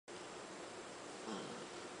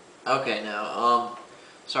Okay, now,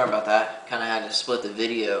 sorry about that. Kind of had to split the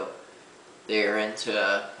video there into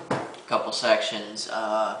a couple sections.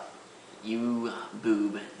 You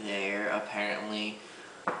boob there, apparently,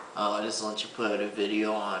 doesn't let you put a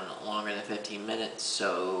video on longer than 15 minutes,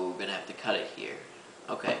 so we're gonna have to cut it here.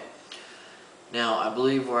 Okay. Now, I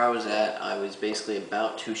believe where I was at, I was basically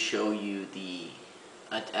about to show you the,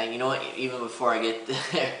 you know what, even before I get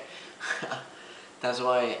there, that's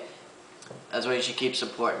why you should keep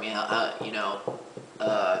supporting me.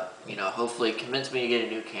 Hopefully convince me to get a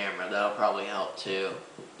new camera. That'll probably help too.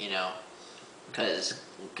 You know, because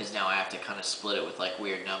now I have to kind of split it with like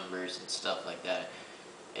weird numbers and stuff like that.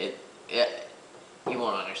 It you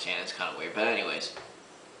won't understand. It's kind of weird. But anyways,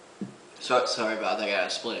 so sorry about that. I gotta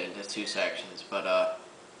split it into two sections. But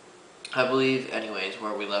I believe anyways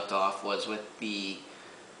where we left off was with the.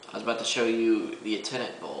 I was about to show you the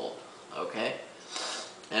Actinic bulb. Okay.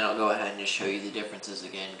 And I'll go ahead and just show you the differences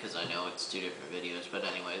again because I know it's two different videos, but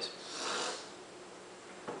anyways.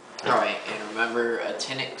 Alright, and remember,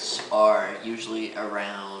 Actinics are usually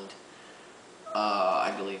around,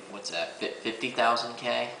 I believe, what's that, 50,000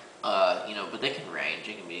 K? But they can range.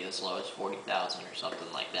 It can be as low as 40,000 or something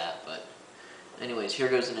like that, but anyways, here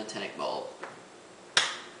goes an Actinic bulb.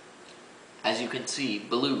 As you can see,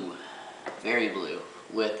 blue, very blue,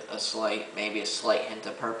 with maybe a slight hint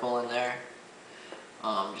of purple in there.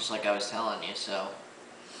 Just like I was telling you, so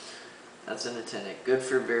that's an Actinic. Good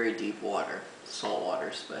for very deep water, salt water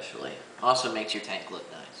especially. Also makes your tank look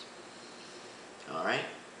nice. Alright.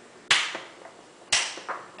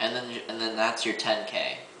 And then that's your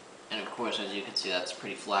 10K. And of course, as you can see, that's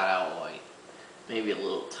pretty flat out white. Maybe a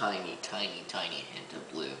little tiny hint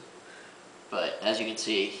of blue. But as you can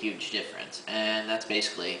see, a huge difference. And that's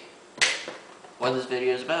basically what this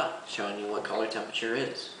video is about, showing you what color temperature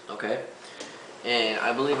is. Okay? And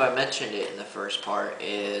I believe I mentioned it in the first part,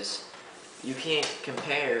 is you can't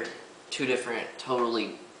compare two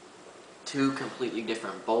completely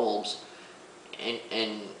different bulbs in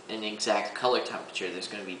an exact color temperature. There's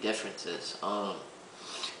going to be differences.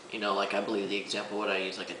 Like I believe the example what I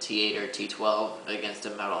use, like a T8 or a T12 against a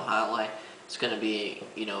metal halide, it's going to be,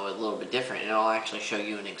 a little bit different. And I'll actually show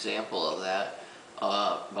you an example of that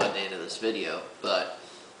by the end of this video. But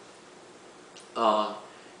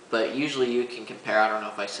usually you can compare, I don't know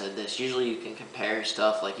if I said this, usually you can compare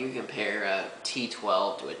stuff, like you can compare a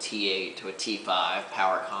T12 to a T8 to a T5,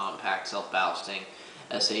 power compact, self-ballasting,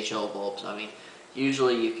 SHO bulbs. I mean,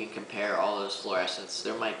 usually you can compare all those fluorescents.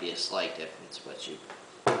 There might be a slight difference, but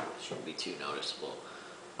shouldn't be too noticeable.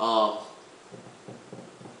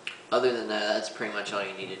 Other than that, that's pretty much all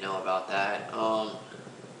you need to know about that.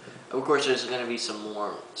 Of course, there's going to be some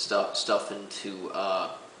more stuff into,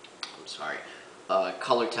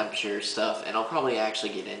 color temperature stuff, and I'll probably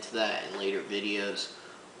actually get into that in later videos.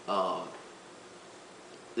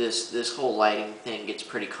 This whole lighting thing gets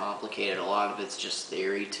pretty complicated. A lot of it's just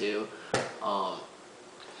theory too,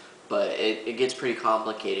 but it gets pretty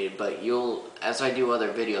complicated. But as I do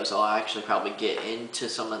other videos, I'll actually probably get into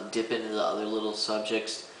dip into the other little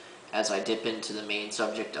subjects as I dip into the main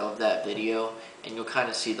subject of that video, and you'll kind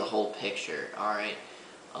of see the whole picture. All right,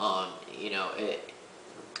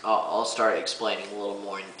 I'll start explaining a little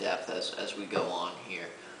more in depth as we go on here.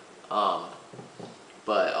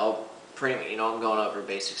 But I'm going over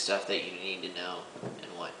basic stuff that you need to know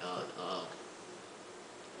and whatnot.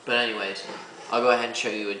 But anyways, I'll go ahead and show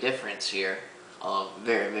you a difference here.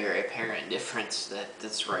 Very, very apparent difference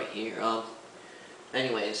that's right here.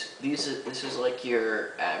 Anyways, this is like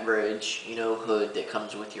your average, hood that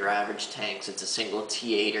comes with your average tanks. It's a single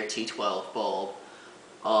T8 or T12 bulb.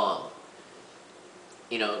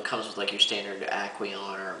 It comes with like your standard aquarium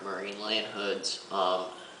or marine land hoods, and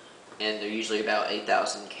they're usually about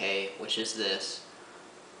 8,000 K, which is this.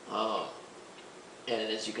 And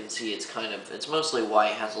as you can see, it's mostly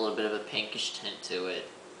white, has a little bit of a pinkish tint to it.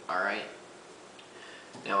 Alright.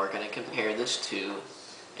 Now we're going to compare this to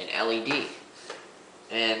an LED.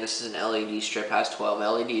 And this is an LED strip, has 12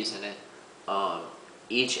 LEDs in it.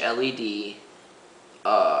 Each LED,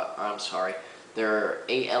 there are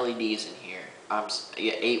 8 LEDs in here.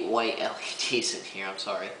 8 white LEDs in here, I'm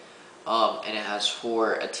sorry. And it has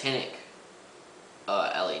 4 actinic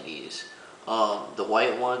LEDs. The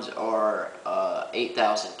white ones are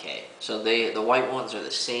 8,000 K. So the white ones are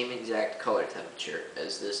the same exact color temperature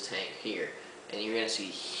as this tank here. And you're going to see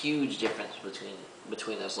a huge difference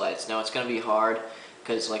between those lights. Now it's going to be hard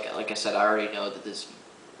because like I said, I already know that this,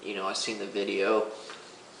 I've seen the video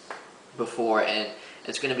before, and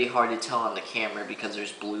it's going to be hard to tell on the camera because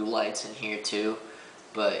there's blue lights in here too,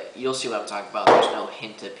 but you'll see what I'm talking about. There's no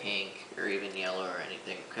hint of pink or even yellow or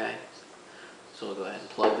anything, okay? So we'll go ahead and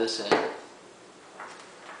plug this in.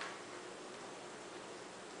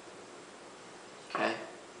 Okay.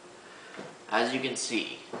 As you can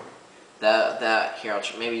see, that here,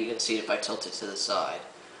 maybe you can see it if I tilt it to the side.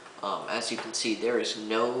 As you can see, there is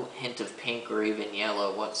no hint of pink or even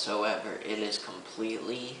yellow whatsoever. It is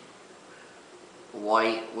completely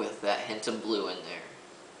white with that hint of blue in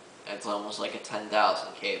there. It's almost like a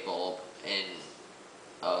 10,000 K bulb in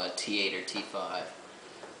T8 or T5.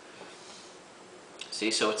 See,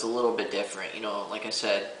 so it's a little bit different. You know, like I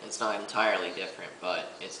said, it's not entirely different,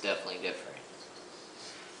 but it's definitely different.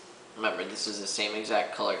 Remember, this is the same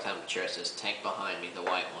exact color temperature as this tank behind me, the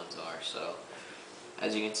white ones are, so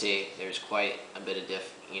as you can see, there's quite a bit of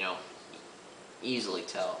easily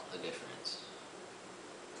tell the difference.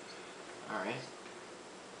 Alright.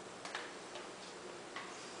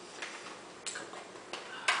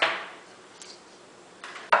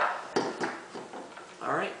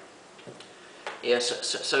 Alright. Yeah,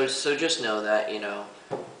 so just know that, you know,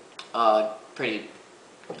 I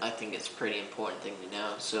think it's a pretty important thing to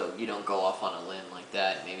know, so you don't go off on a limb like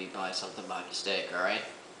that, maybe buy something by mistake, alright?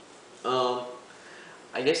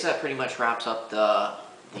 I guess that pretty much wraps up the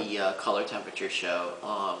color temperature show.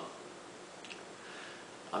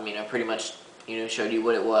 I mean, I pretty much, you know, showed you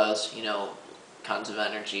what it was, you know, kinds of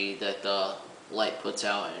energy that the light puts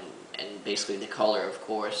out, and basically the color, of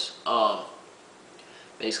course.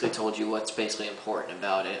 Basically told you what's basically important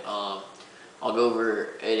about it. I'll go over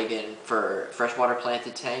it again. For freshwater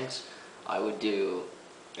planted tanks, I would do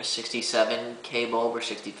a 67K bulb or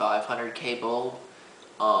 6500K bulb.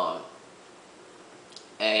 A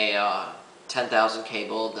 10,000K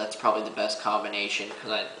bulb, that's probably the best combination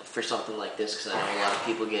for something like this, because I know a lot of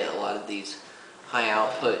people get a lot of these high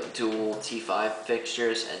output dual T5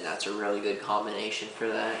 fixtures, and that's a really good combination for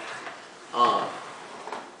that.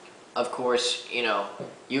 Of course, you know,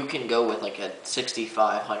 you can go with like a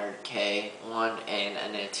 6500K one and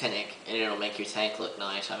an Actinic, and it'll make your tank look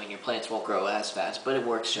nice. I mean, your plants won't grow as fast, but it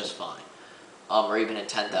works just fine. Or even a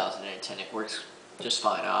 10,000 Actinic works just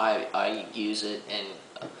fine. I use it, and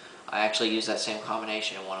I actually use that same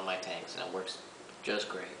combination in one of my tanks, and it works just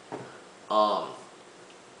great.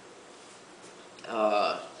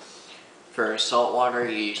 For saltwater,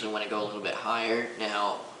 you usually want to go a little bit higher.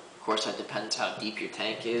 Now, of course, that depends how deep your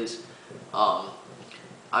tank is.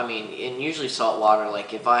 I mean, in usually saltwater,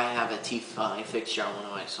 like if I have a T5 fixture on one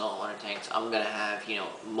of my saltwater tanks, I'm going to have, you know,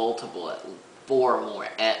 multiple, 4 or more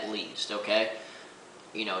at least, okay?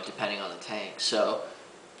 You know, depending on the tank. So,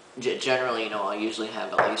 generally, you know, I usually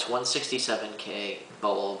have at least one 67K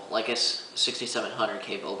bulb, like a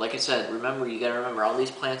 6700K bulb. Like I said, remember, you gotta remember, all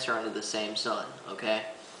these plants are under the same sun, okay?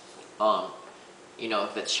 You know,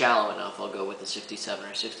 if it's shallow enough, I'll go with a 67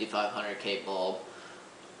 or 6500K bulb.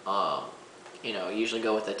 You know, usually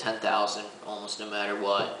go with a 10,000 almost no matter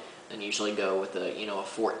what, and usually go with a, you know, a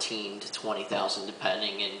 14 to 20,000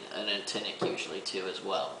 depending, and an Actinic usually too as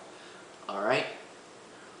well. Alright?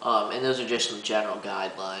 And those are just some general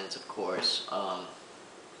guidelines, of course.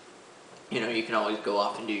 You know, you can always go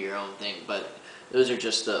off and do your own thing, but those are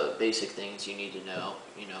just the basic things you need to know,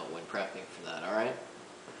 you know, when prepping for that, alright?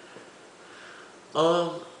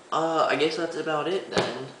 I guess that's about it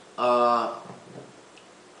then.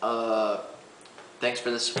 Thanks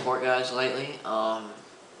for the support, guys, lately.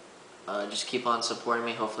 Just keep on supporting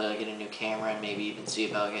me. Hopefully I'll get a new camera and maybe even see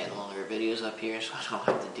about getting longer videos up here so I don't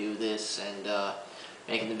have to do this, and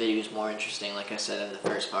making the videos more interesting. Like I said in the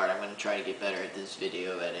first part, I'm going to try to get better at this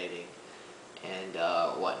video editing and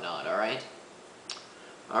whatnot, alright?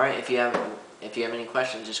 Alright, if you have any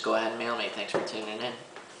questions, just go ahead and mail me. Thanks for tuning in.